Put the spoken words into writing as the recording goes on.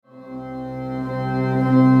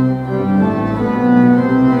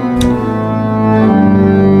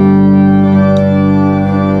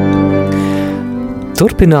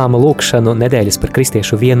Turpinām lūkšanu nedēļas par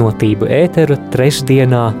kristiešu vienotību ēteru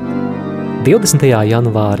trešdienā, 20.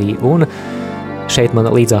 janvārī, un šeit man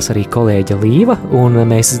līdzās arī kolēģe Līva, un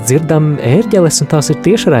mēs dzirdam ērģeles, un tās ir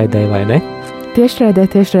tiešraidē, vai ne?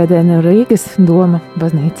 Tiešraidē no Rīgas Doma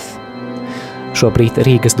baznīcas. Šobrīd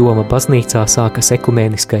Rīgas Doma baznīcā sākas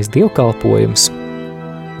ekumēniskais dievkalpojums,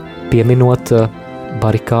 pieminot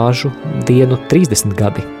barikāžu dienu 30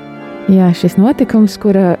 gadi. Jā, šis notikums,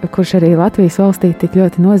 kurš arī Latvijas valstī tik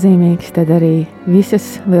ļoti nozīmīgs, tad arī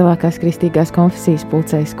visas lielākās kristīgās konfesijas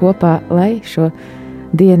pulcējas kopā, lai šo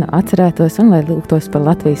dienu atcerētos un lai lūgtos par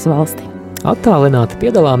Latvijas valsti. Attālināti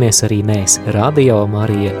piedalāmies arī mēs, Radio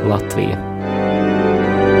Marija Latvija.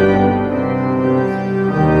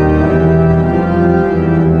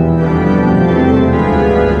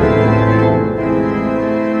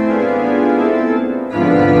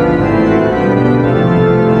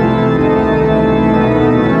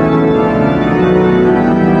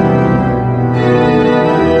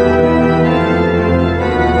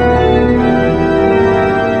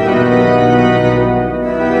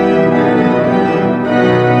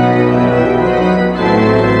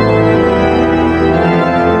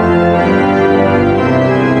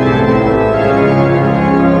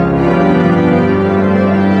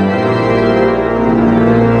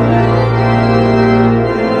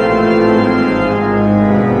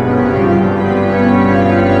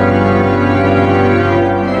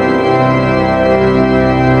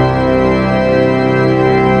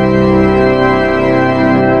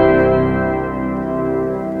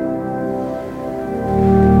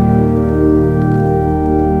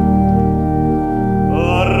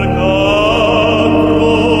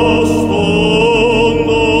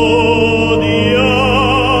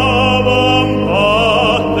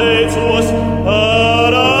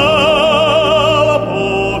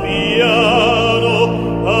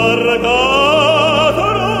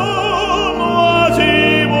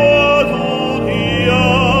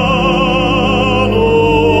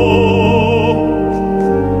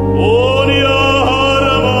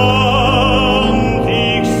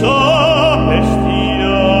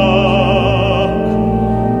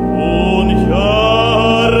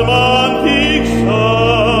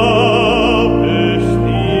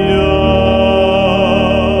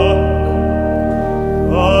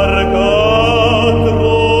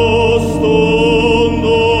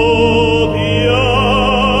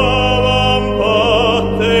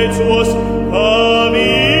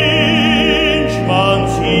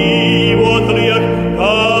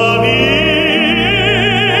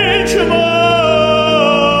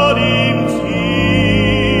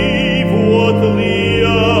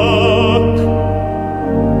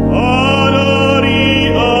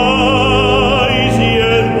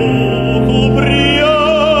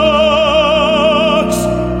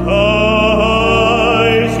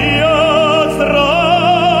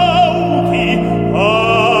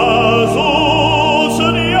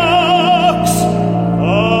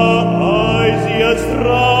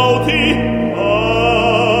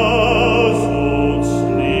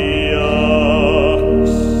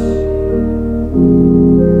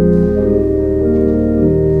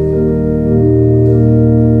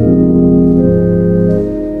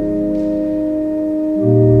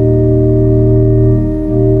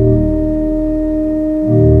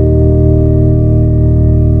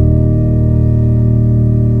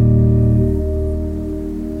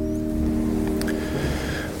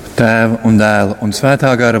 Tēva un Dēla un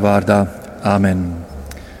Svētā gara vārdā. Āmen.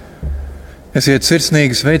 Esiet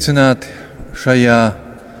sirsnīgi sveicināti šajā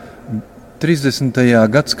 30.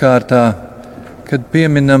 gadskārtā, kad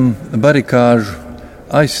pieminam barikāžu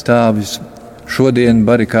aizstāvis, šodien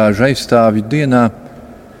barikāžu aizstāvju dienā.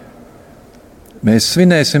 Mēs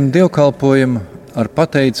svinēsim dievkalpojumu ar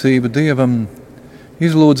pateicību Dievam,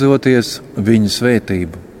 izlūdzoties viņa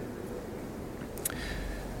svētību.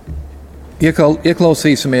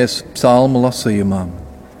 Ieklausīsimies psalmu lasījumā.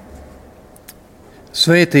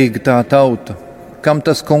 Svētīga tā tauta, kam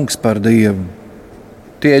tas kungs par Dievu,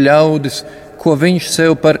 tie ļaudis, ko viņš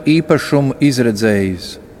sev par īpašumu izredzējis.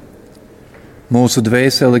 Mūsu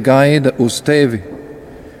dvēseli gaida uz tevi,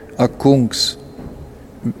 ak kungs,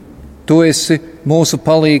 tu esi mūsu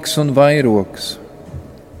palīgs un vairogs.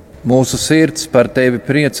 Mūsu sirds par tevi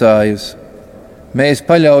priecājas, mēs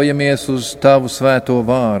paļaujamies uz tavu svēto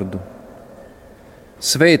vārdu.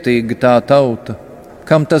 Svētīga tā tauta,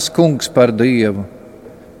 kam tas kungs par Dievu,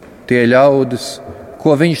 tie ļaudis,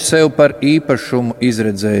 ko viņš sev par īpašumu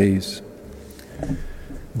izredzējis.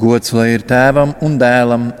 Gods lai ir Tēvam un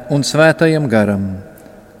Dēlam un Svētajam garam,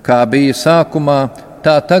 kā bija sākumā,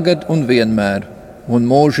 tā tagad un vienmēr, un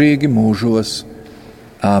mūžīgi mūžos.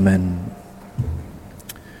 Āmen.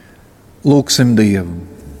 Lūksim Dievu.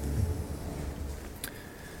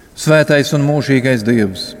 Svētais un mūžīgais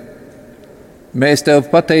Dievs, mēs Tev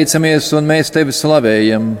pateicamies un mēs Tevi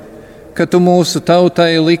slavējam, ka Tu mūsu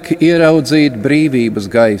tautai liki ieraudzīt brīvības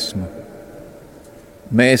gaismu.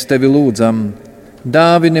 Mēs Tevi lūdzam,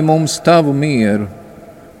 dāvini mums Tavu mieru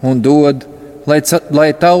un dod,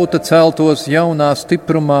 lai tauta celtos jaunā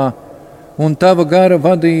stiprumā un Tava gara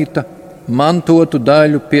vadīta mantotu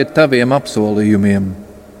daļu pie Taviem apsolījumiem.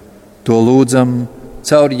 To lūdzam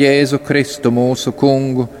caur Jēzu Kristu mūsu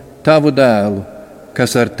Kungu, Tavu dēlu,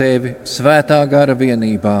 kas ar Tevi svētā gara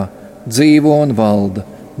vienībā dzīvo un valda,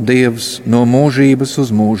 Dievs no mūžības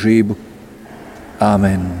uz mūžību.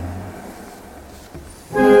 Āmen.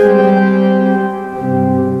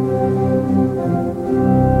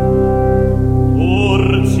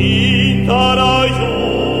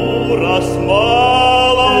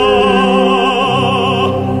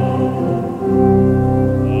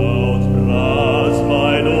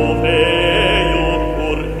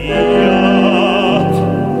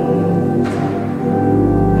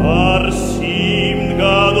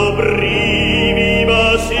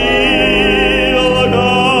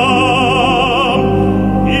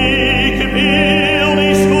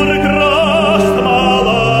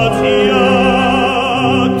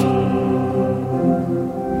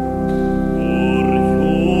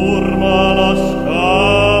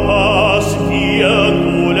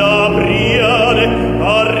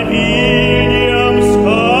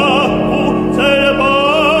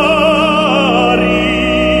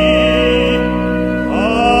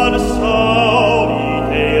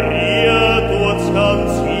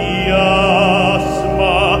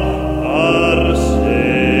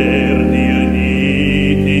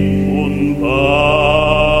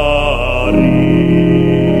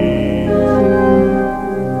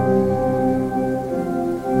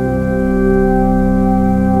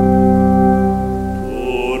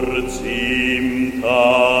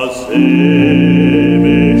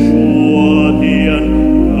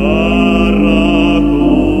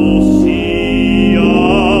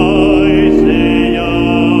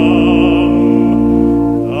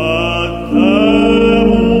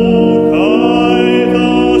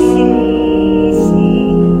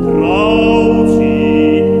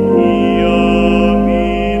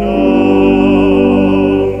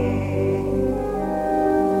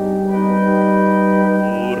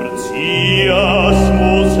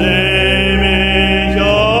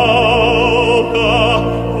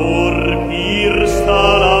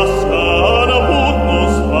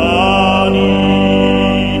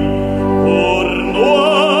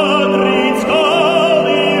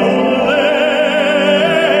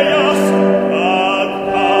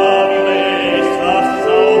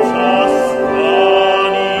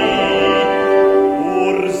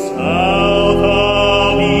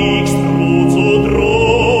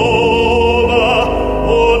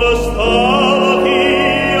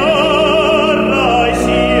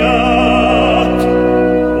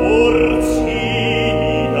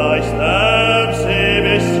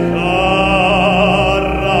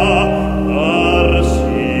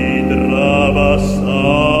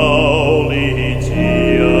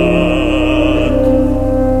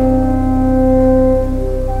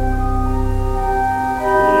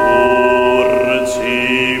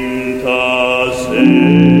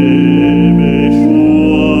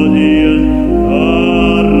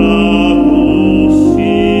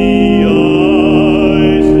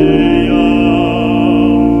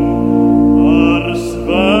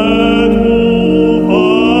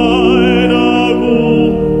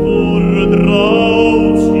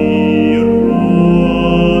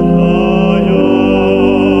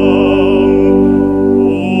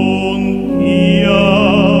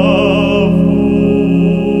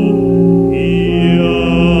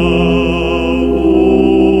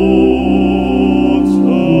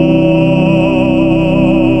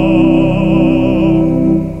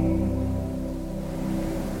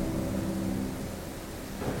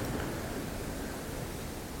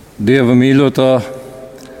 Dieva mīļotā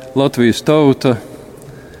Latvijas tauta,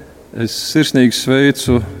 es sirsnīgi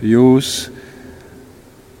sveicu jūs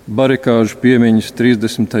barikāžu piemiņas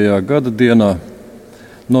 30. gada dienā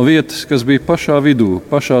no vietas, kas bija pašā vidū,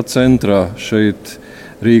 pašā centrā, šeit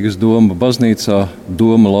Rīgas Doma baznīcā,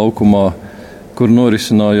 Doma laukumā, kur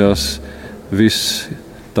norisinājās viss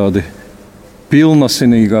tādi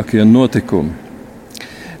pilnasinīgākie notikumi.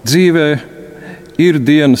 Dzīvē ir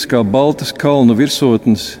dienas kā baltas kalnu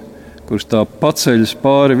virsotnes, kuras tā paceļas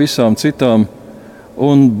pāri visām citām,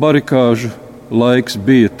 un barikāžu laiks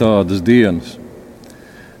bija tādas dienas.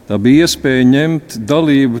 Tā bija iespēja ņemt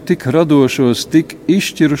dalību tik radošos, tik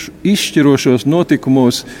izšķirošos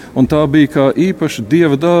notikumos, un tā bija kā īpaša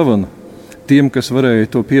Dieva dāvana tiem, kas varēja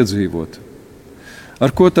to piedzīvot.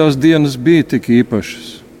 Ar ko tās dienas bija tik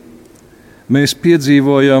īpašas? Mēs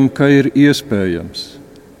piedzīvojām, ka ir iespējams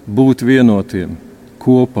būt vienotiem,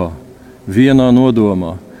 kopā, vienā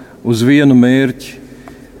nodomā, uz vienu mērķi.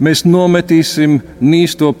 Mēs nometīsim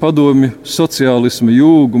nīsto padomju sociālismu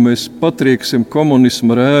jūgu, mēs patrieksim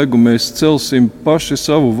komunismu rēgu, mēs celsim paši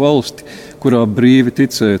savu valsti, kurā brīvi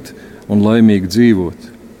ticēt un laimīgi dzīvot.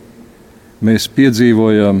 Mēs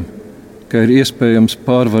piedzīvojām, ka ir iespējams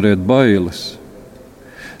pārvarēt bailes.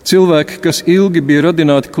 Cilvēki, kas ilgi bija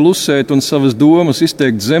radināti klusēt un savas domas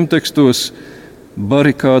izteikt zemtekstos,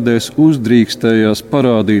 barikādēs uzdrīkstējās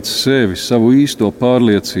parādīt sevi, savu īsto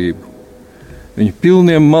pārliecību. Viņi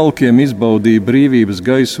pilniem malkiem izbaudīja brīvības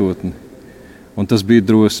gaisotni, un tas bija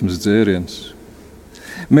drosmes dzēriens.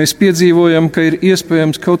 Mēs piedzīvojam, ka ir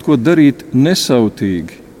iespējams kaut ko darīt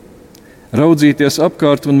nesautīgi, raudzīties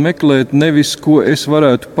apkārt un meklēt nevis, ko es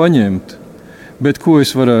varētu paņemt, bet ko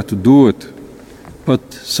es varētu dot, pat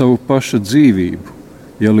savu pašu dzīvību,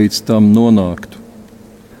 ja līdz tam nonāktu.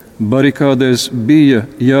 Barikādēs bija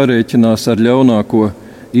jārēķinās ar ļaunāko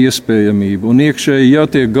iespējamību un iekšēji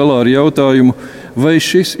jātiek galā ar jautājumu, vai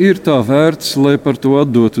šis ir tā vērts, lai par to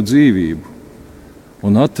atdotu dzīvību,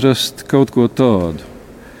 un atrast kaut ko tādu,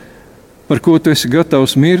 par ko tu esi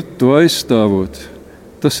gatavs mirt, to aizstāvot.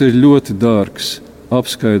 Tas ir ļoti dārgs,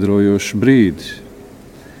 apskaidrojošs brīdis.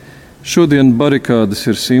 Šodien barikādes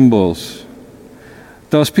ir simbols.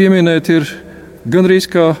 Tās pieminēt ir gandrīz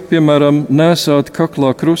kā, piemēram, nēsāt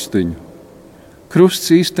kaklā krustiņu.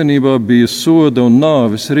 Krusts īstenībā bija soda un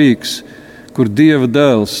nāves rīks, kur Dieva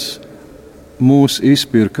dēls mūs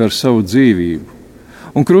izpirka ar savu dzīvību.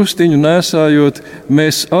 Un krustiņu nēsājot,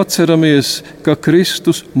 mēs atceramies, ka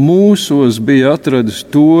Kristus mūsos bija atradis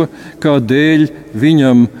to, kādēļ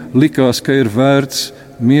viņam likās, ka ir vērts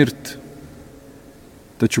mirt.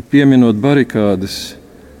 Taču pieminot barikādes,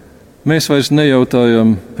 mēs vairs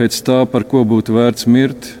nejautājam pēc tā, par ko būtu vērts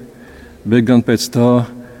mirt, bet gan pēc tā,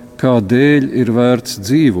 kādēļ ir vērts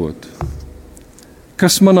dzīvot.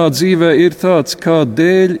 Kas manā dzīvē ir tāds,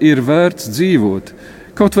 kādēļ ir vērts dzīvot?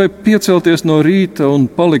 Kaut vai piecelties no rīta un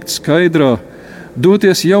palikt skaidrā,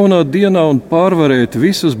 doties jaunā dienā un pārvarēt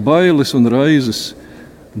visas bailes un raizes,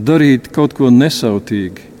 darīt kaut ko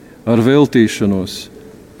nesautīgi, ar veltīšanos,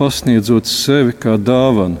 pasniedzot sevi kā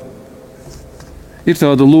dāvanu. Ir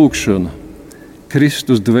tāda lūkšana: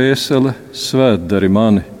 Kristus dvēsele svētdari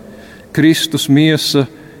mani, Kristus miesa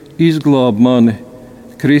izglāb mani,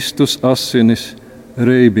 Kristus asinis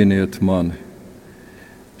reibiniet mani.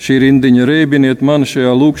 Šī rindiņa reibiniet mani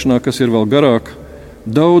šajā lūkšanā, kas ir vēl garāka,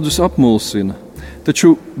 daudzus apmulsina.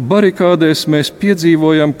 Taču barikādēs mēs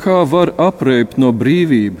piedzīvojam, kā var apreibt no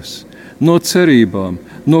brīvības, no cerībām,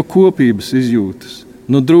 no kopības izjūtas,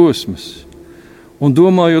 no drosmes. Un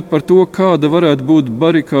domājot par to, kāda varētu būt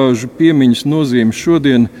barikāžu piemiņas nozīme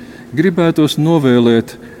šodien, gribētos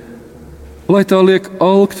novēlēt, lai tā liek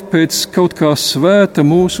alkt pēc kaut kā svēta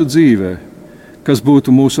mūsu dzīvē, kas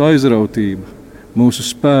būtu mūsu aizrautība, mūsu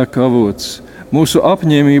spēka avots, mūsu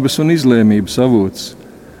apņēmības un izlēmības avots,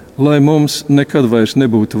 lai mums nekad vairs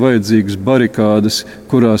nebūtu vajadzīgas barikādes,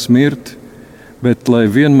 kurās mirt, bet lai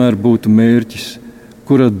vienmēr būtu mērķis,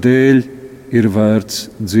 kura dēļ ir vērts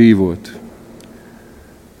dzīvot.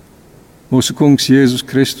 Mūsu Kungs Jēzus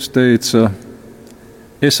Kristus teica: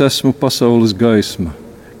 Es esmu pasaules gaisma,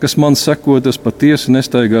 kas man sekotas patiesi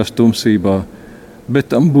nestaigās tumsībā, bet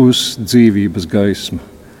tam būs dzīvības gaisma,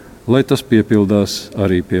 lai tas piepildās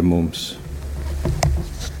arī pie mums.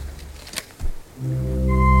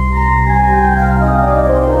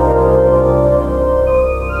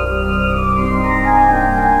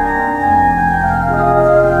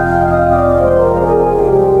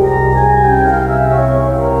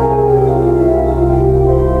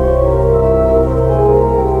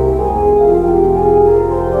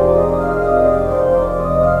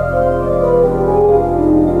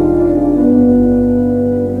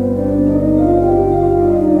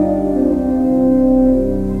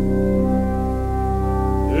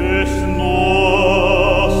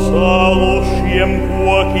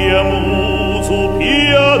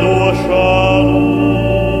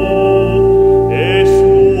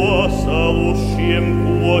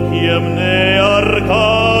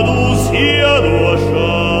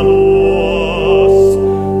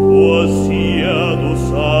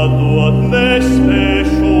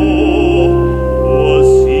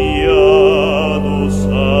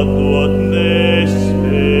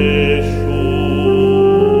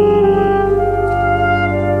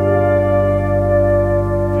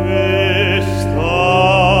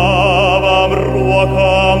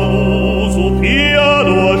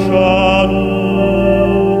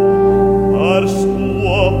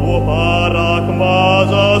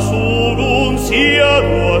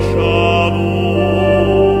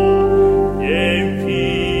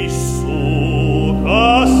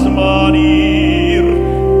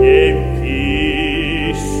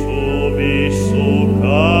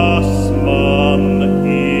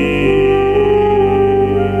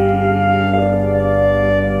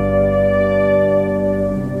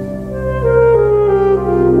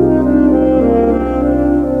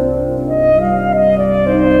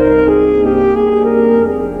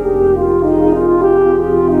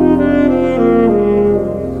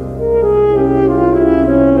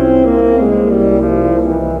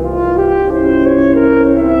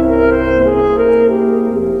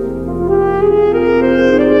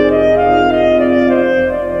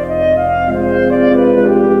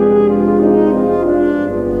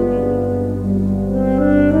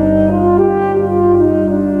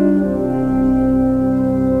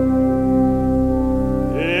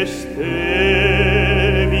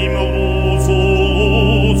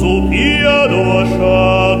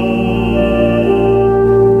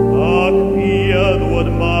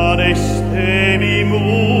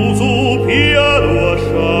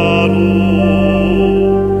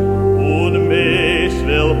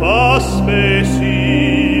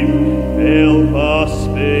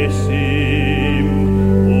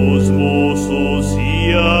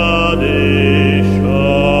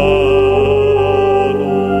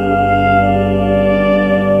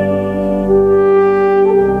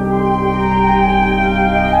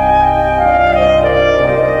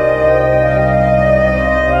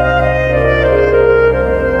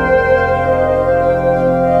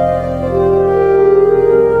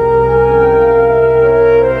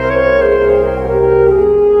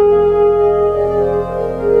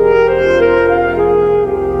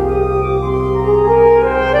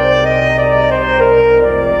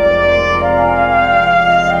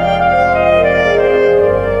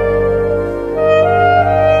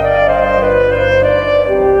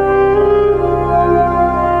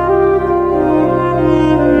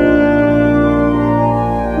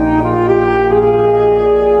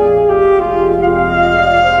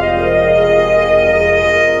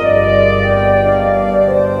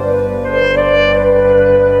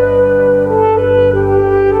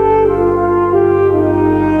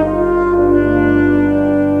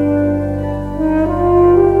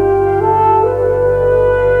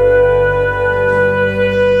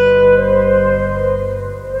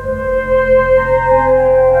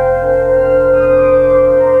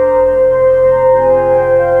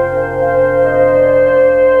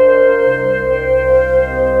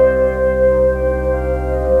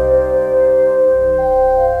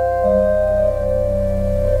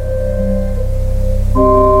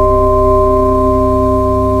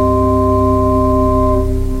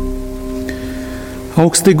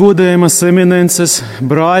 Augsti godējamas eminences,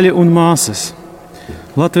 brāļi un māsas,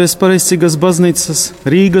 Latvijas Pareizcīgās baznīcas,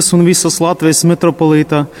 Rīgas un visas Latvijas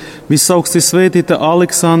metropolītā, visaugsti svētīta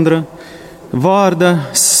Aleksandra, vārda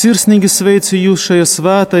sirsnīgi sveicu jūs šajās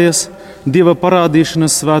svētajās Dieva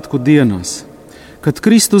parādīšanas svētku dienās, kad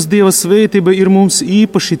Kristus Dieva svētība ir mums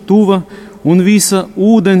īpaši tuva un visa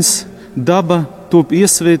ūdens daba top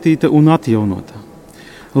iesvētīta un atjaunota.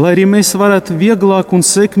 Lai arī mēs varētu vieglāk un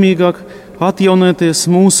sekmīgāk atjaunoties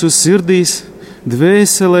mūsu sirdīs,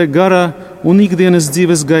 dvēselē, garā un ikdienas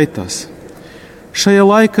dzīves gaitās. Šajā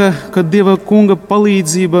laikā, kad Dieva kunga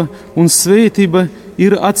palīdzība un svētība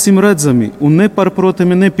ir acīm redzami un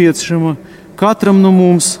nepārprotami nepieciešama katram no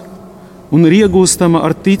mums un ir iegūstama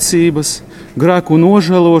ar ticības, grēku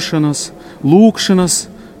nožēlošanas, lūgšanas,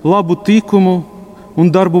 labu tikumu un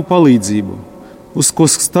darbu palīdzību, uz ko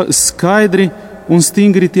skaidri un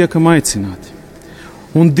stingri tiekam aicināti.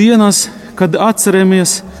 Un dienas, kad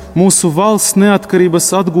atceramies mūsu valsts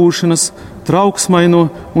neatkarības atgūšanas trauksmaino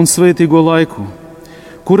un svētīgo laiku,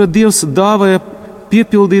 kura Dievs dāvāja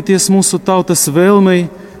piepildīties mūsu tautas vēlmei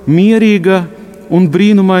mierīga un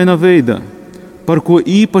brīnumaina veidā, par ko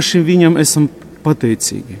īpaši viņam esam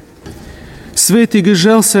pateicīgi. Svētīgi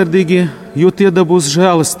žēlsirdīgi, jo tie dabūs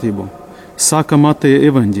žēlastību, saka Mateja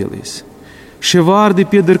evaņģēlijs. Šie vārdi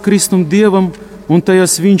pieder Kristum Dievam, un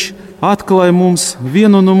tajās viņš atklāja mums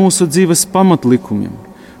vienu no mūsu dzīves pamatlikumiem,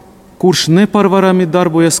 kurš nepārvarami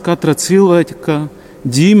darbojas katra cilvēka,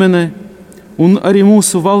 ģimene un arī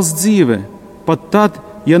mūsu valsts dzīve, pat tad,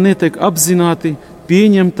 ja netiek apzināti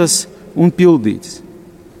pieņemtas un pildīts.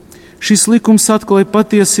 Šis likums atklāja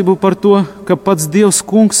patiesību par to, ka pats Dievs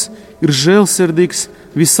kungs ir žēlsirdīgs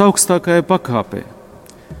visaugstākajā pakāpē.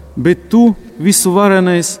 Bet tu,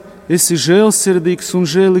 visuvarenais, esi žēlsirdīgs un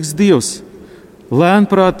žēlīgs Dievs,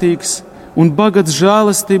 lēnprātīgs un bagāts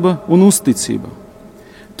žēlastība un uzticība.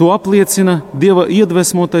 To apliecina Dieva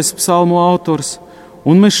iedvesmotais psalmu autors,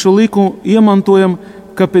 un mēs šo likumu iemantojam,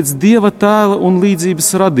 kā pēc Dieva tēla un līdzības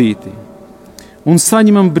radīti, un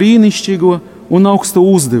saņemam brīnišķīgo un augstu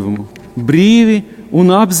uzdevumu, brīvi un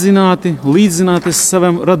apzināti līdzināties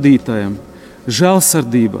savam radītājam,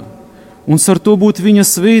 žēlsirdībā, un ar to būt viņa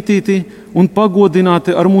svētīti un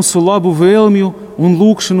pagodināti ar mūsu labu vēlmju un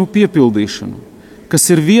lūgšanu piepildīšanu, kas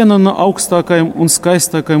ir viena no augstākajām un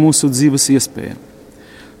skaistākajām mūsu dzīves iespējām.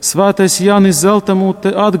 Svētais Jānis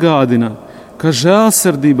Zeltamūte atgādina, ka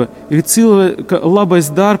žēlsirdība ir cilvēka labais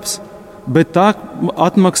darbs, bet tā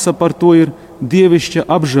atmaksa par to ir dievišķa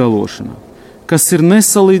apžēlošana, kas ir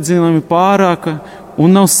nesalīdzināmi pārāka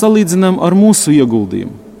un nav salīdzināma ar mūsu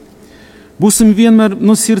ieguldījumu. Būsim vienmēr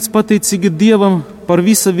no sirds pateicīgi Dievam par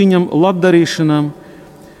visa viņam labdarīšanām,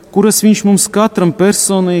 kuras viņš mums katram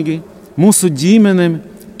personīgi, mūsu ģimenēm,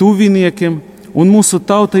 tuviniekiem un mūsu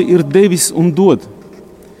tautai ir devis un dod.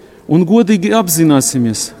 Un godīgi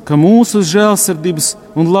apzināsimies, ka mūsu žēlsirdības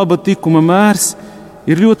un laba tikuma mērs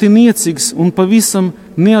ir ļoti niecīgs un pavisam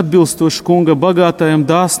neatbilstošs kunga bagātajam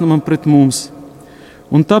dāsnumam pret mums.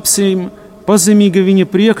 Un tapsim pazemīgi viņa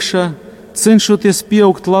priekšā, cenšoties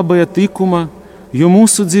pieaugt labajā tikuma, jo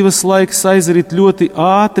mūsu dzīves laiks aizrit ļoti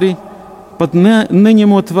ātri, pat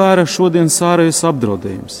neņemot vērā šodienas ārējos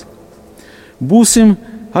apdraudējumus. Būsim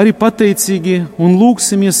arī pateicīgi un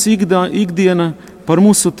lūgsimies ikdienā par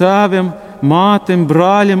mūsu tēviem, mātēm,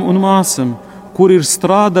 brāļiem un māsām, kuri ir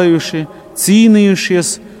strādājuši,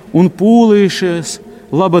 cīnījušies un pūlījušies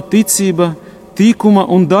laba ticība, tikuma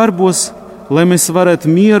un darbos, lai mēs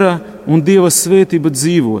varētu mierā un Dieva svētība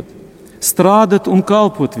dzīvot, strādāt un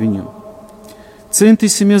kalpot viņam.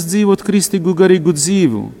 Centīsimies dzīvot kristīgu garīgu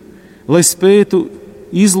dzīvu, lai spētu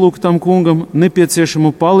izlūgt tam kungam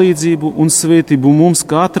nepieciešamu palīdzību un svētību mums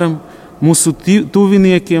katram, mūsu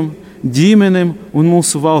tuviniekiem, ģimenēm un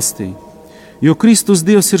mūsu valstī. Jo Kristus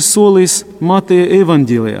Dievs ir solījis Mateja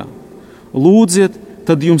evaņģēlijā: lūdziet,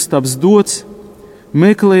 tad jums taps dots,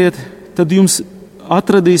 meklējiet, tad jums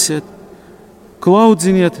atradīsiet,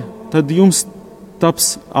 klaudziniet, tad jums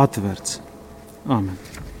taps atverts. Āmen.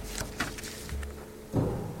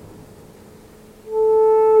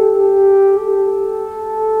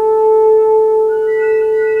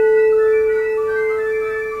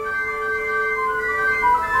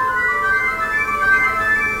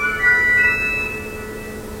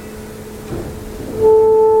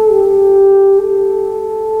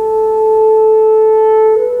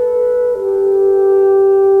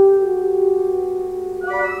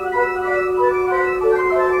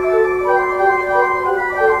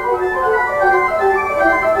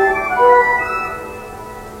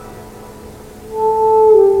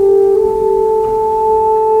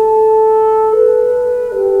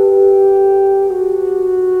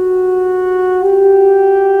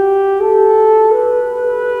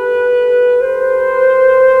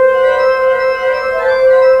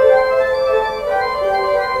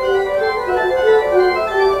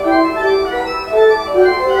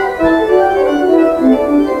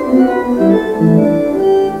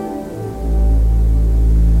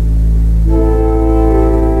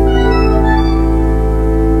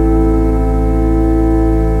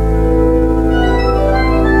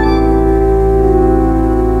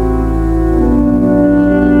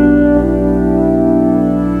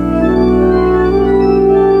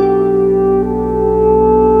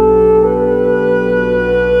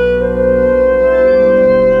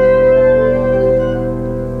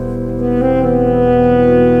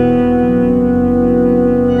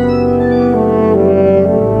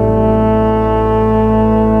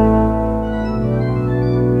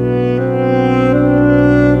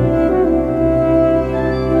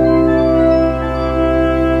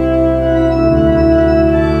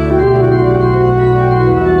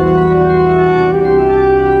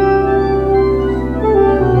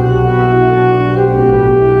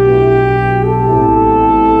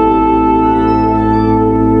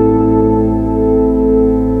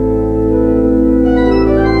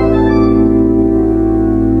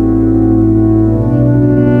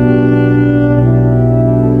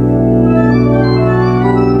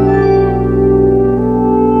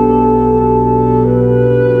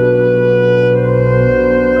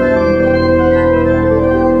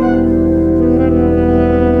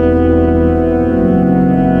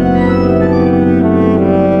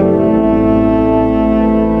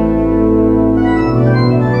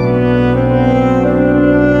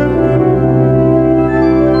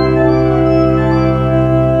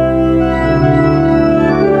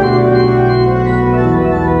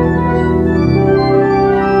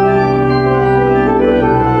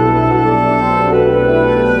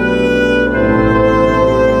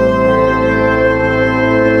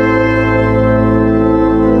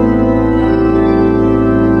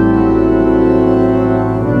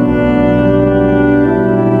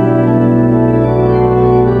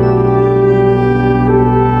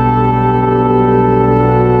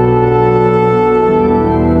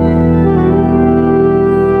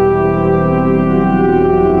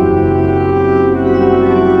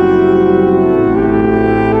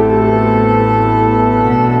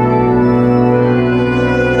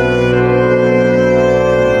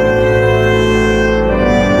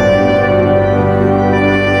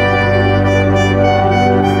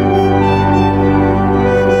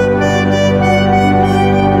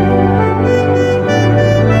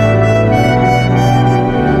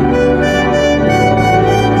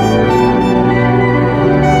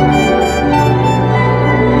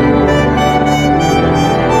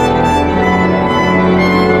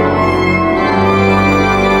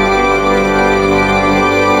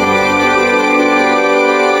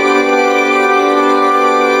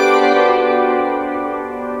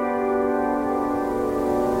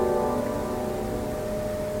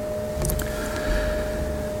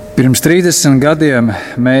 Pirms 30 gadiem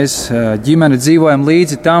mēs ģimene dzīvojam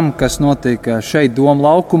līdzi tam, kas notika šeit Doma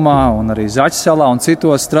laukumā un arī Zaķsalā un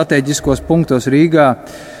citos strateģiskos punktos Rīgā,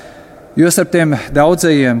 jo starp tiem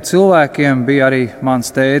daudzajiem cilvēkiem bija arī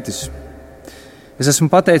mans tētis. Es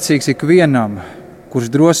esmu pateicīgs ikvienam,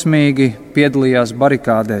 kurš drosmīgi piedalījās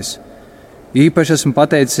barikādēs. Īpaši esmu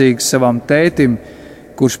pateicīgs savam tētim,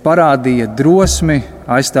 kurš parādīja drosmi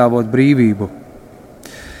aizstāvot brīvību.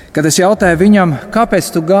 Kad es jautāju viņam, kāpēc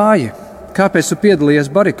tu gāji, kāpēc tu piedalījies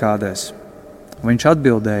barikādēs, viņš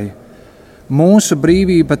atbildēja: mūsu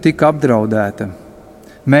brīvība tika apdraudēta.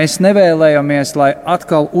 Mēs nevēlējāmies, lai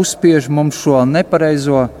atkal uzspiež mums šo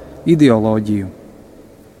nepareizo ideoloģiju.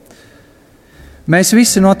 Mēs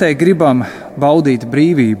visi noteikti gribam baudīt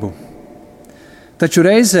brīvību, taču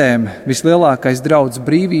reizēm vislielākais draudz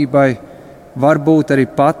brīvībai var būt arī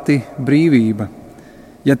pati brīvība,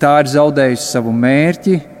 ja tā ir zaudējusi savu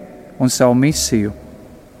mērķi un savu misiju.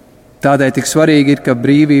 Tādēļ tik svarīgi ir, ka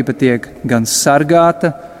brīvība tiek gan sargāta,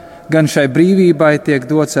 gan šai brīvībai tiek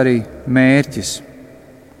dots arī mērķis.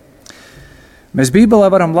 Mēs Bībelē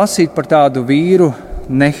varam lasīt par tādu vīru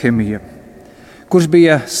Nehemiju, kurš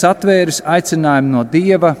bija satvēris aicinājumu no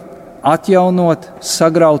Dieva atjaunot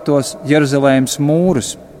sagrautos Jeruzalemes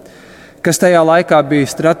mūrus, kas tajā laikā bija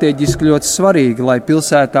strateģiski ļoti svarīgi, lai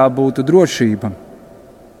pilsētā būtu drošība.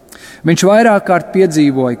 Viņš vairāk kārt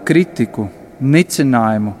piedzīvoja kritiku,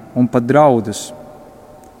 nicinājumu un pat draudus,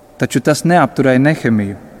 taču tas neapturēja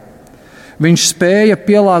Nehemiju. Viņš spēja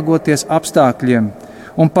pielāgoties apstākļiem,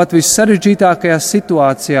 un pat vissarežģītākajā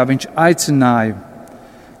situācijā viņš aicināja,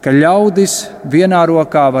 ka ļaudis vienā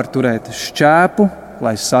rokā var turēt šķēpu,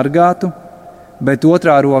 lai sargātu, bet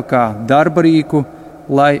otrā rokā darba rīku,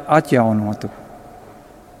 lai atjaunotu.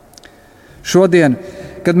 Šodien,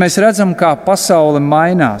 kad mēs redzam, kā pasaule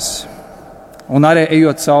mainās, un arī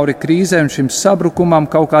ejot cauri krīzēm, šim sabrukumam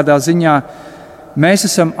kaut kādā ziņā, mēs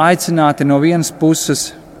esam aicināti no vienas puses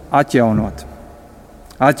atjaunot.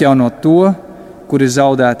 Atjaunot to, kur ir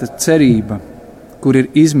zaudēta cerība, kur ir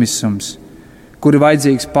izmisums, kur ir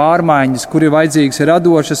vajadzīgas pārmaiņas, kur ir vajadzīgas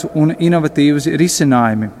radošas un inovatīvas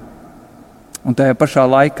risinājumi. Un tajā pašā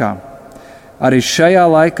laikā, arī šajā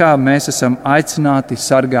laikā mēs esam aicināti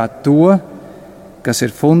sargāt to, kas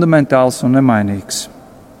ir fundamentāls un nemainīgs.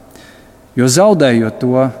 Jo zaudējot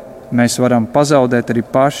to, mēs varam pazaudēt arī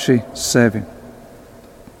paši sevi.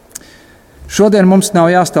 Šodien mums nav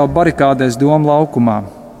jāstāv barikādēs Doma laukumā,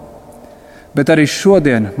 bet arī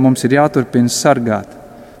šodien mums ir jāturpina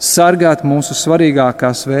sargāt mūsu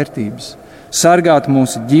svarīgākās vērtības, sargāt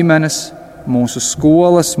mūsu ģimenes, mūsu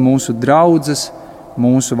skolas, mūsu draudzes,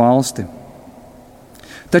 mūsu valsti.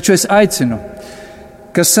 Taču es aicinu,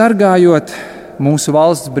 ka sargājot mūsu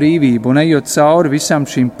valsts brīvību un ejot cauri visām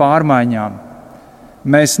šīm pārmaiņām,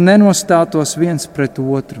 mēs nenostātos viens pret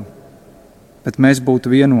otru, bet mēs būtu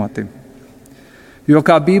vienoti. Jo,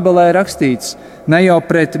 kā Bībelē rakstīts, ne jau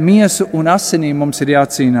pret miesu un asinīm mums ir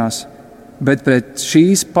jācīnās, bet pret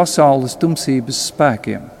šīs pasaules tumsības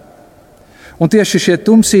spēkiem. Un tieši šie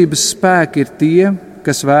tumsības spēki ir tie,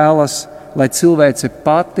 kas vēlas, lai cilvēce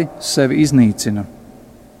pati sevi iznīcina.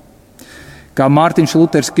 Kā Mārtiņš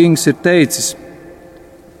Luters Kings ir teicis,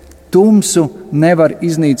 tumsu nevar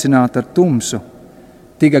iznīcināt ar tumsu,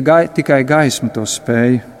 tikai gaisma to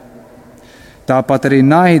spēj. Tāpat arī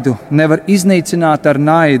naidu nevar iznīcināt ar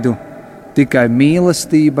naidu, tikai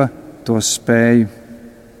mīlestība to spēj.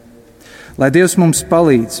 Lai Dievs mums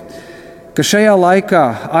palīdz, ka šajā laikā,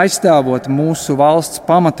 aizstāvot mūsu valsts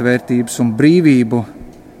pamatvērtības un brīvību,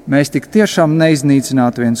 mēs tik tiešām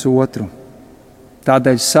neiznīcinātu viens otru.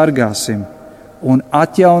 Tādēļ sargāsim un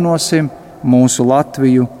atjaunosim mūsu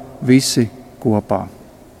Latviju visi kopā.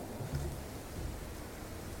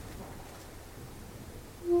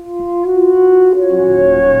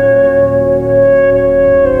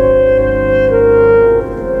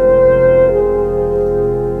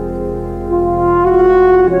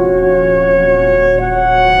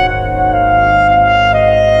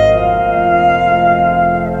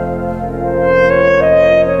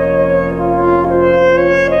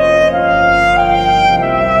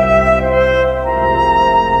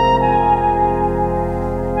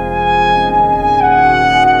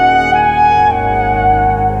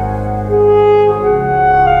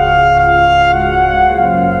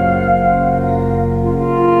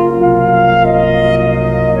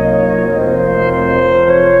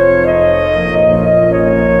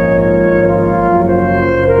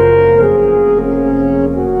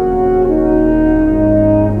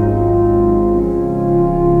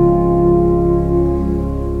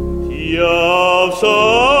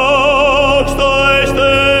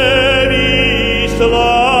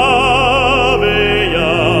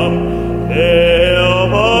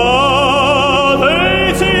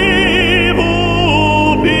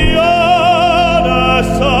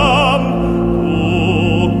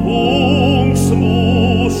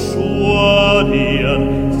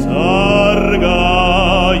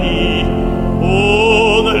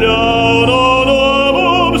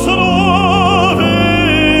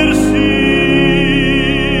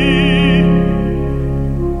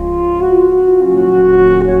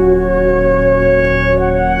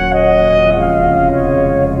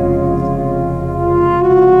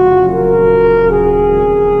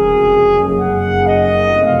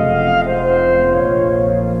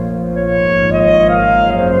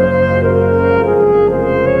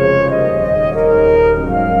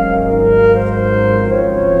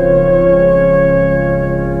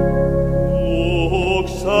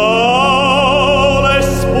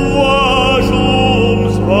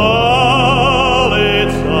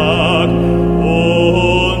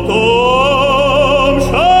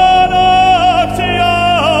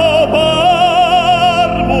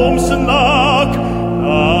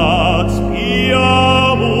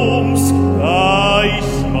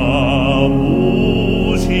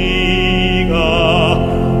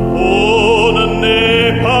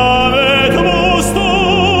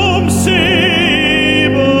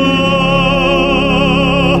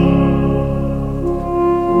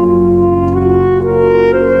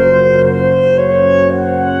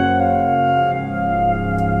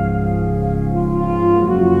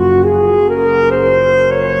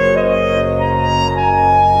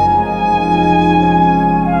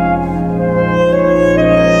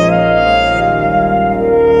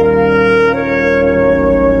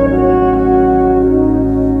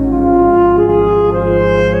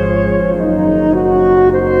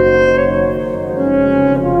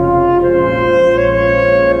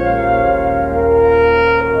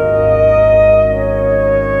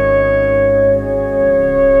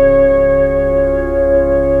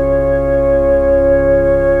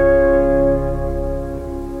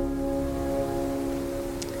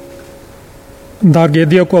 Dārgie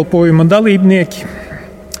dievkalpojuma dalībnieki,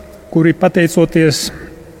 kuri pateicoties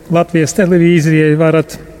Latvijas televīzijai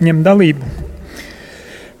varat ņemt dalību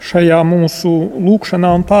šajā mūsu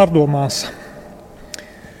lūkšanā un pārdomās.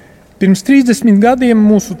 Pirms 30 gadiem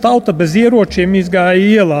mūsu tauta bez ieročiem izgāja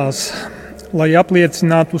ielās, lai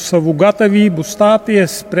apliecinātu savu gatavību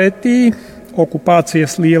stāties pretī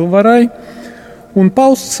okupācijas lielvarai un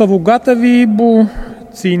paust savu gatavību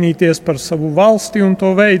cīnīties par savu valsti un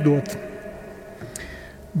to veidot.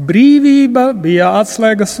 Brīvība bija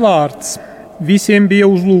atslēgas vārds, visiem bija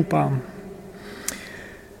uz lūpām.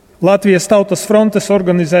 Latvijas Tautas frontes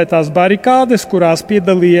organizētās barikādes, kurās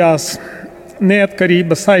piedalījās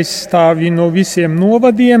neatkarības aizstāvji no visiem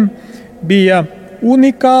novadiem, bija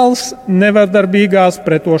unikāls nevardarbīgās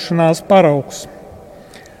pretošanās paraugs.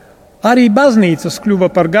 Arī baznīcas kļuva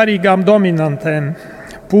par garīgām dominantēm,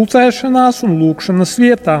 pulcēšanās un lūkšanas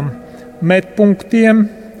vietām, metpunktiem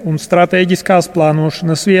un stratēģiskās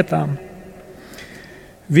plānošanas vietām.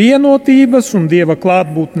 Vienotības un Dieva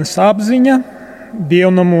klātbūtnes apziņa,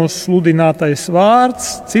 dievnamos sludinātais vārds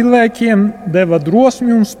cilvēkiem deva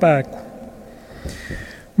drosmi un spēku.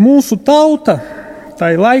 Mūsu tauta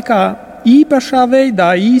tai laikā īpašā veidā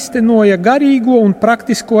īstenoja garīgo un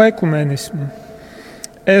praktisko ekumenismu,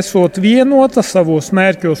 esot vienota savos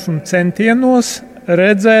mērķos un centienos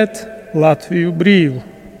redzēt Latviju brīvu.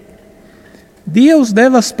 Dievs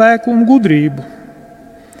deva spēku un gudrību.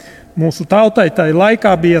 Mūsu tautai tai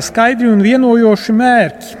laikā bija skaidri un vienojoši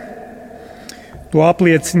mērķi. To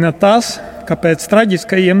apliecina tas, ka pēc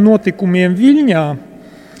traģiskajiem notikumiem Viļņā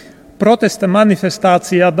protesta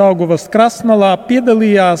manifestācijā Daugavas krastmalā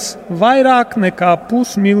piedalījās vairāk nekā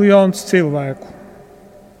 500 000 cilvēku.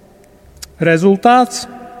 Rezultāts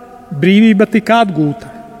 – brīvība tika atgūta.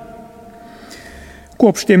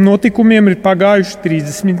 Kopš tiem notikumiem ir pagājuši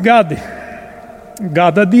 30 gadi.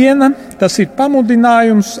 Gada diena – tas ir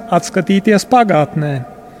pamudinājums atskatīties pagātnē,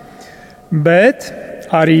 bet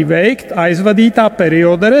arī veikt aizvadītā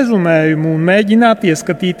perioda rezumējumu un mēģināt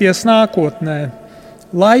ieskatīties nākotnē,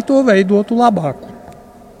 lai to veidotu labāku.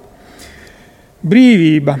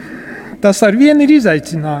 Brīvība – tas ar vienu ir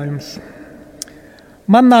izaicinājums.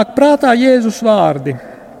 Man nāk prātā Jēzus vārdi: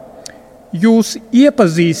 jūs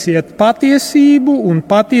iepazīsiet patiesību, un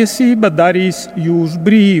patiesība darīs jūs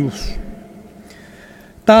brīvus.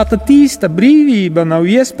 Tātad īsta brīvība nav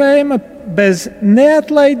iespējama bez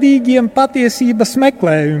neatlaidīgiem patiesības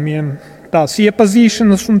meklējumiem, tās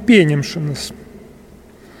iepazīšanas un pieņemšanas.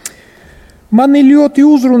 Mani ļoti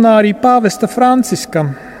uzrunā arī pāvesta Franciska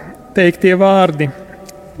teiktie vārdi: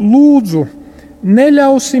 lūdzu,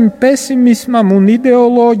 neļausim pesimismam un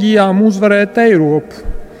ideoloģijām uzvarēt Eiropu,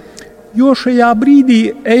 jo šajā brīdī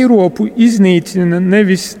Eiropu iznīcina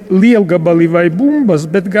nevis lielgabali vai bumbas,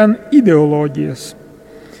 bet gan ideoloģijas.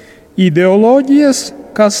 Ideoloģijas,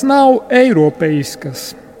 kas nav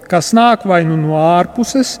eiropeiskas, kas nāk vai nu no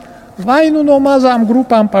ārpuses, vai nu no mazām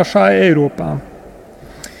grupām pašā Eiropā.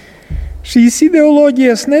 Šīs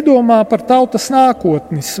ideoloģijas nedomā par tautas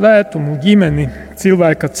nākotni, svētumu, ģimeni,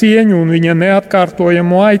 cilvēka cieņu un viņa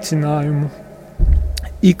neatkārtojamu aicinājumu.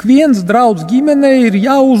 Ik viens drauds ģimenei ir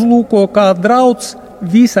jāuzlūko kā drauds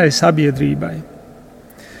visai sabiedrībai.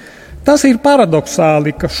 Tas ir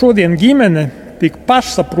paradoxāli, ka šodien ģimene, tik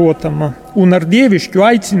pašsaprotama un ar dievišķu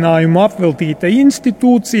aicinājumu apveltīta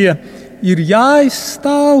institūcija, ir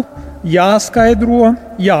jāaizstāv, jāskaidro,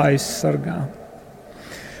 jāaizsargā.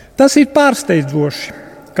 Tas ir pārsteidzoši,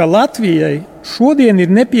 ka Latvijai šodien ir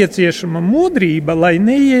nepieciešama modrība, lai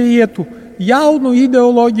neieietu jaunu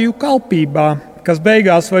ideoloģiju kalpībā, kas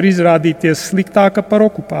beigās var izrādīties sliktāka par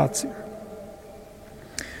okupāciju.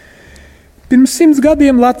 Pirms 100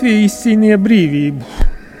 gadiem Latvija izcīnīja brīvību.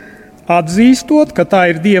 Atzīstot, ka tā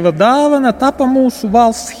ir Dieva dāvana, tapa mūsu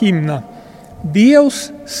valsts himna: Dievs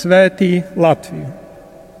svētī Latviju.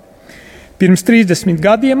 Pirms 30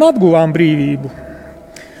 gadiem atguvām brīvību.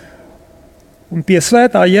 Un pie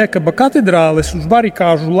Svētā Jēkaba katedrāles uz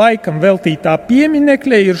barikāžu laikam veltītā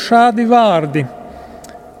pieminekļa ir šādi vārdi: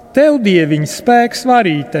 Tev, Dieviņ, spēks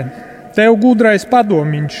varīte, tev gudrais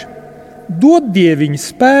padomiņš, dod Dieviņ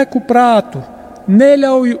spēku prātu,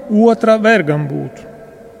 neļauj otra vergam būt.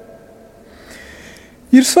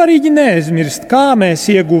 Ir svarīgi neaizmirst, kā mēs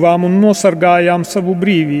ieguvām un nosargājām savu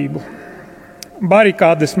brīvību.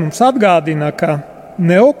 Barikādes mums atgādina, ka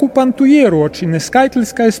ne okupantu ieroči, ne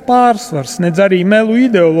skaitliskais pārsvars, nedz arī melu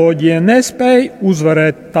ideoloģija nespēja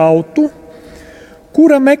uzvarēt tautu,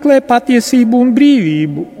 kura meklē patiesību un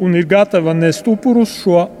brīvību un ir gatava nest upurus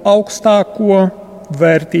šo augstāko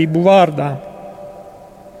vērtību vārdā.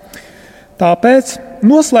 Tāpēc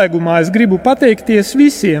noslēgumā es gribu pateikties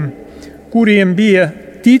visiem, kuriem bija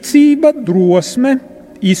ticība, drosme,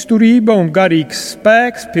 izturība un garīgs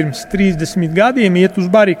spēks pirms 30 gadiem iet uz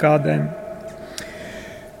barikādēm.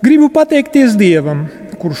 Gribu pateikties Dievam,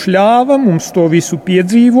 kurš ļāva mums to visu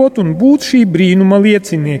piedzīvot un būt šī brīnuma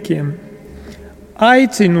lieciniekiem.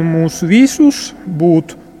 Aicinu mūs visus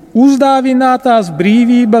būt uzdāvinātās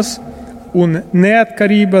brīvības un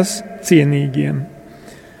neatkarības cienīgiem.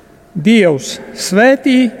 Dievs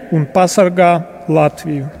svētī un pasargā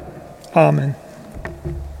Latviju. Āmen!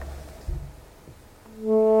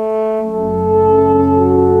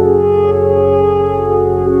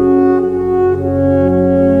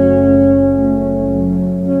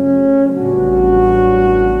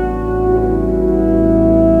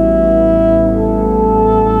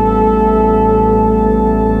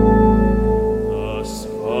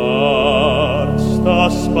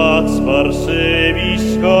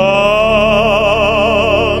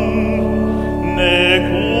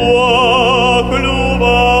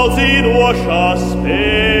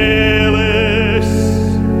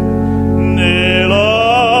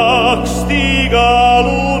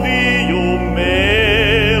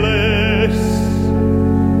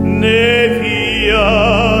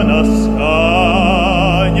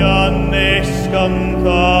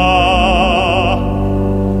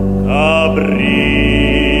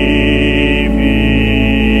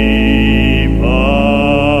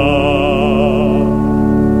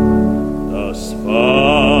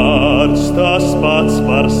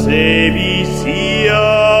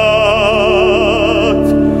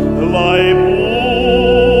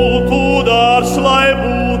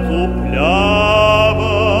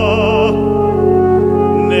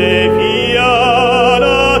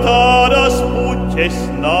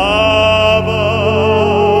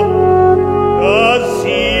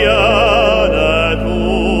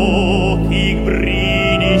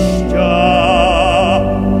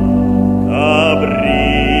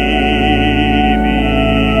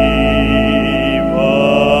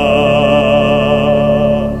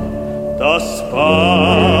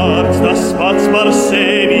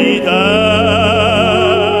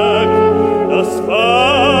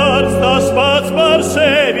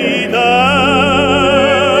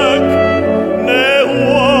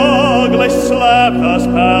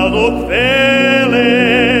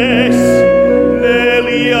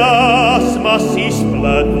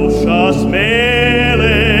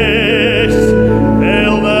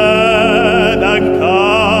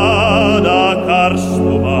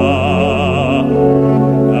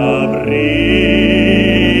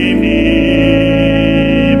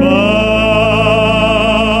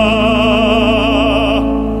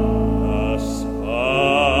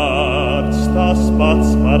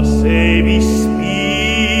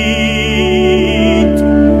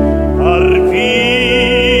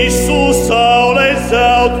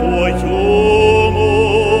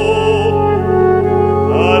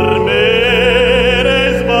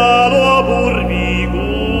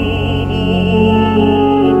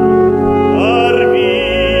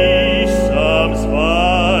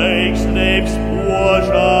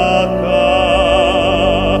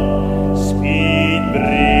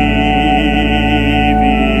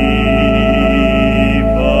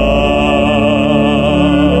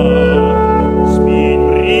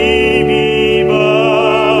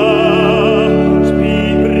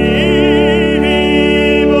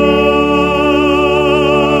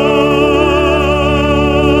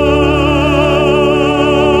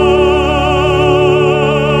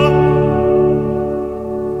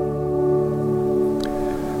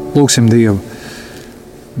 Lūksim Dievu.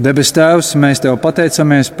 Debes Tēvs, mēs Tev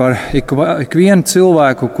pateicamies par ikvienu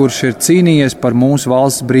cilvēku, kurš ir cīnījies par mūsu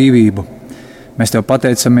valsts brīvību. Mēs Tev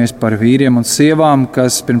pateicamies par vīriem un sievām,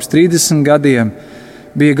 kas pirms 30 gadiem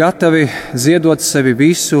bija gatavi ziedot sevi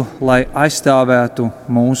visu, lai aizstāvētu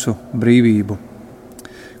mūsu brīvību.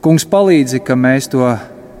 Kungs, palīdzi, ka mēs to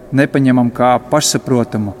nepaņemam kā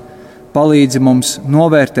pašsaprotamu. Palīdzi mums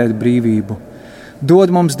novērtēt brīvību.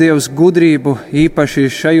 Dod mums, Dievs, gudrību, īpaši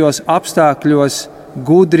šajos apstākļos,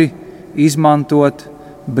 gudri izmantot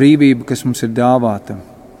brīvību, kas mums ir dāvāta.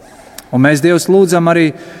 Un mēs, Dievs, lūdzam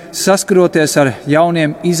arī saskaroties ar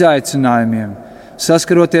jauniem izaicinājumiem,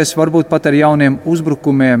 saskaroties varbūt pat ar jauniem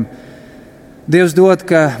uzbrukumiem. Dievs dod,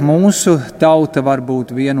 ka mūsu tauta var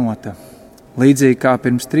būt vienota, līdzīgi kā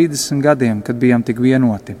pirms 30 gadiem, kad bijām tik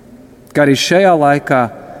vienoti. Ka arī šajā laikā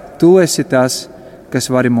Tu esi tas,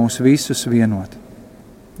 kas vari mūs visus vienot.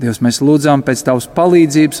 Dievs, mēs lūdzām pēc Tavas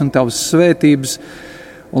palīdzības un Tavas svētības,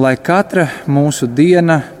 un lai katra mūsu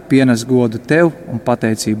diena pienes godu Tev un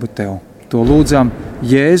pateicību Tev. To lūdzām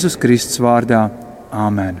Jēzus Kristus vārdā.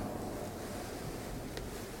 Āmen.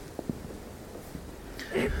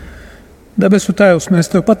 Debesu Tēvs, mēs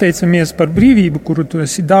Tev pateicamies par brīvību, kuru Tu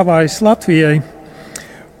esi dāvājis Latvijai.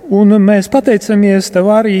 Un mēs pateicamies Tev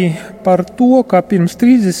arī par to, ka pirms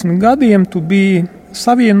 30 gadiem Tu biji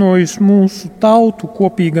savienojis mūsu tautu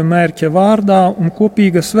kopīga mērķa vārdā un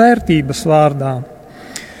kopīgas vērtības vārdā.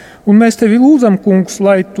 Un mēs Tevi lūdzam, Kungs,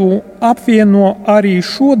 lai Tu apvieno arī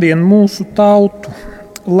šodien mūsu tautu,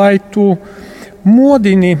 lai Tu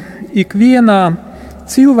modini ikvienā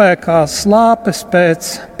cilvēkā slāpes pēc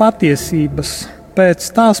patiesības, pēc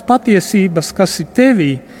tās patiesības, kas ir Tevī,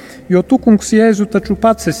 jo Tu, Kungs, Jēzu, taču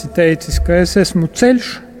pats esi teicis, ka es esmu ceļš,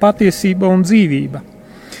 patiesība un dzīvība.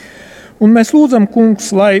 Un mēs lūdzam,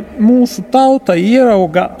 Kungs, lai mūsu tauta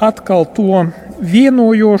ierauga atkal to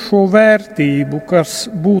vienojošo vērtību, kas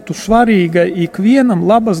būtu svarīga ikvienam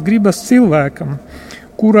labas gribas cilvēkam,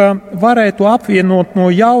 kura varētu apvienot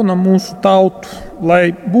no jauna mūsu tautu,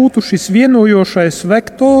 lai būtu šis vienojošais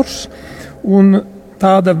vektors un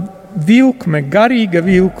tāda vilkme, garīga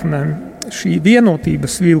vilkme, šī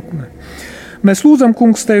vienotības vilkme. Mēs lūdzam,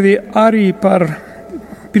 Kungs, Tevi arī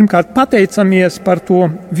pirmkārt pateicamies par to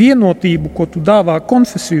vienotību, ko Tu dāvā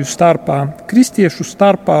konfesiju starpā, kristiešu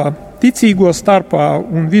starpā, ticīgo starpā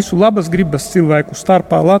un visu labas gribas cilvēku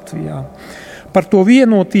starpā Latvijā. Par to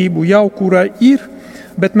vienotību jau, kura ir,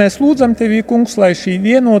 bet mēs lūdzam Tevi, Kungs, lai šī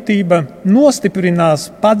vienotība nostiprinās,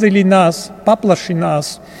 padziļinās, paplašinās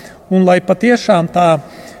un lai patiešām tā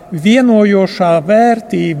vienojošā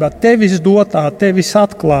vērtība, Tevis dotā, Tevis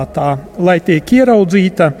atklātā, lai tiek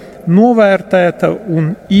ieraudzīta, novērtēta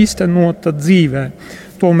un īstenota dzīvē.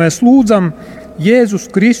 To mēs lūdzam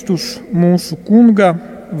Jēzus Kristus, mūsu Kunga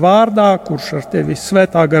vārdā, kurš ar Tevi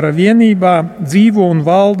svētā gara vienībā dzīvo un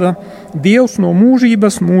valda, Dievs no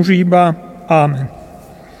mūžības mūžībā. Āmen.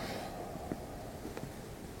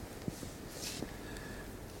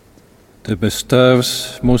 Debes Tēvs,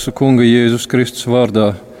 mūsu Kunga Jēzus Kristus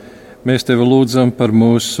vārdā, mēs Tevi lūdzam par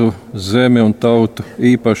mūsu zemi un tautu,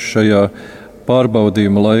 īpaši šajā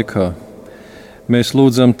pārbaudījuma laikā. Mēs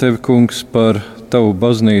lūdzam Tevi, Kungs, par Tavu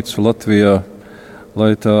baznīcu Latvijā,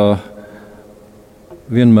 lai tā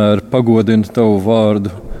vienmēr pagodina Tavu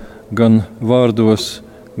vārdu, gan vārdos,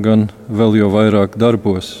 gan vēl jau vairāk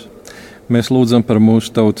darbos. Mēs lūdzam par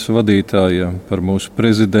mūsu tautas vadītājiem, par mūsu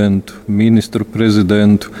prezidentu, ministru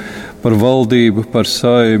prezidentu, par valdību, par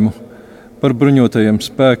Saimu, par bruņotajiem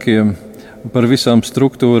spēkiem, par visām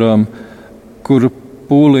struktūrām, kuru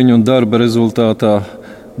pūliņu un darba rezultātā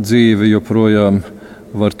dzīve joprojām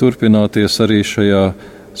var turpināties arī šajā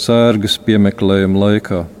sērgas piemeklējuma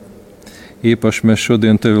laikā. Īpaši mēs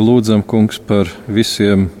šodien Tevi lūdzam, Kungs, par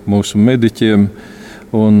visiem mūsu mediķiem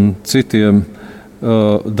un citiem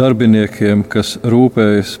darbiniekiem, kas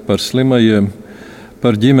rūpējas par slimajiem,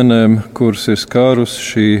 par ģimenēm, kuras ir skārus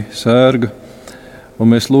šī sērga.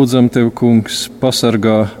 Un mēs lūdzam Tevi, Kungs,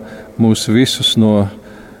 pasargā mūs visus no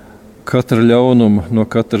katra ļaunuma, no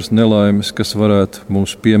katras nelaimes, kas varētu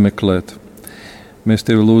mūs piemeklēt. Mēs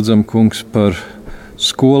Tevi lūdzam, Kungs, par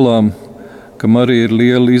skolām, kam arī ir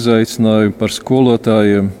liela izaicinājuma, par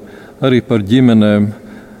skolotājiem, arī par ģimenēm.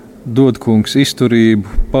 Dod, Kungs,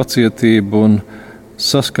 izturību, pacietību un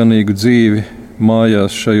saskanīgu dzīvi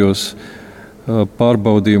mājās šajos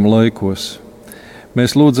pārbaudījuma laikos.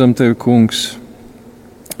 Mēs lūdzam Tevi, Kungs,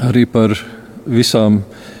 arī par visām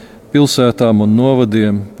pilsētām un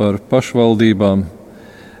novadiem, par pašvaldībām,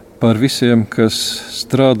 par visiem, kas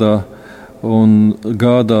strādā un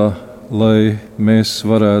gādā, lai mēs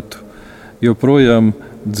varētu joprojām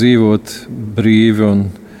dzīvot brīvi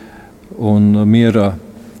un mierā.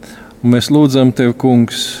 Un mēs lūdzam Tevi,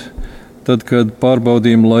 Kungs, tad, kad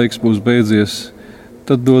pārbaudījuma laiks būs beidzies,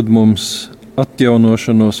 tad dod mums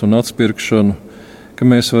atjaunošanos un atspirkšanu, ka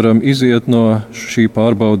mēs varam iziet no šī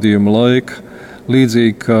pārbaudījuma laika,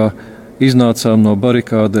 līdzīgi kā iznācām no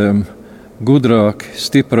barikādēm, gudrāki,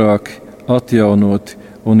 stiprāki, atjaunoti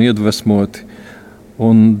un iedvesmoti,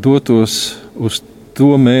 un dotos uz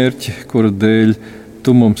to mērķi, kura dēļ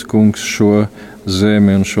Tu mums, Kungs, šo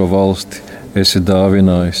zemi un šo valsti esi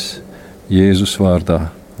dāvinājis. Jēzus vārdā.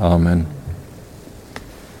 Āmen.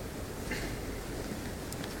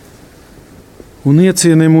 Un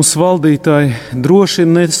iecienījami mūsu valdītāji droši ir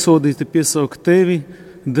nesodīti piesaukt Tevi,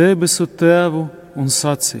 debesu Tēvu, un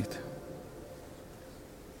sacīt: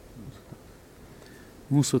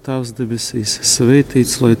 Mūsu Tēvs debesīs,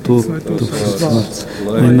 svētīts lai top Tavs vārds,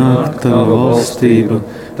 lai nāk Tava valstība,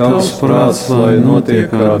 Tavs prāts, lai notiek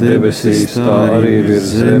kā debesīs, tā arī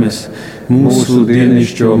virs zemes. Mūsu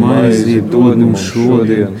dienišķo maizi dod mums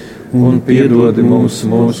šodien, un piedodi mums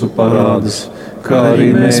mūsu parādus, kā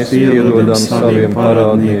arī mēs piedodam saviem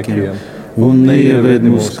parādniekiem. un neieved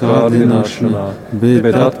mūsu kārdināšanā,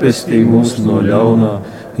 bet atpestī mūs no ļaunā,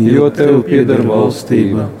 jo Tev pieder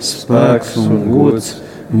valstība, spēks un gods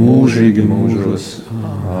mūžīgi mūžos.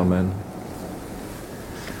 Āmen.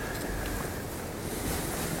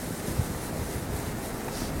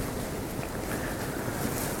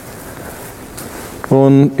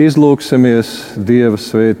 Un izlūksimies Dieva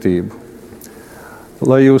svētību.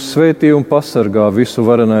 Lai jūs svētī un pasargā visu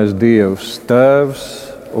varenais Dievs, Tēvs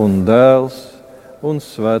un Dēls un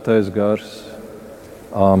Svētais Gars.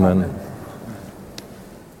 Āmen.